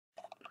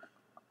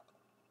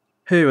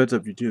Hey, what's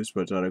up YouTube?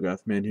 Sports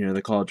Autograph Man here,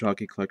 the college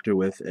hockey collector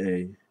with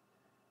a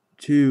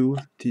 2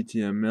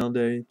 TTM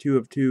Mailday, 2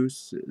 of 2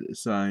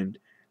 signed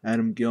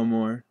Adam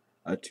Gilmore,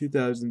 a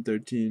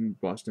 2013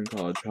 Boston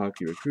College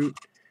hockey recruit.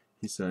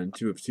 He signed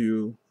 2 of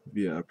 2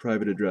 via a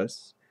private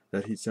address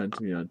that he sent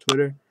to me on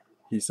Twitter.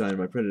 He signed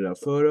my printed out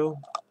photo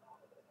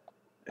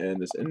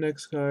and this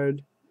index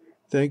card.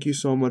 Thank you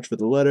so much for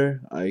the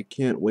letter. I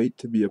can't wait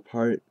to be a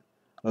part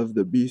of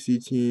the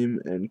BC team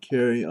and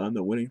carry on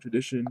the winning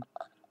tradition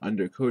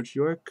under Coach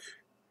York.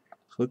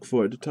 Look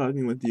forward to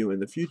talking with you in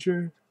the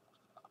future.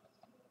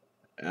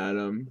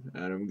 Adam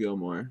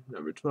Gilmore,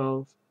 number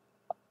 12.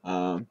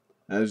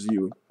 As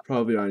you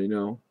probably already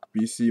know,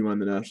 BC won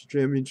the national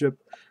championship.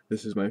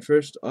 This is my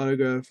first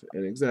autograph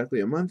in exactly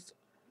a month.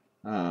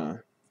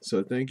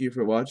 So thank you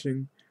for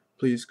watching.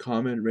 Please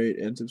comment, rate,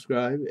 and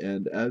subscribe.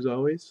 And as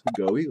always,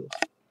 go Eagles.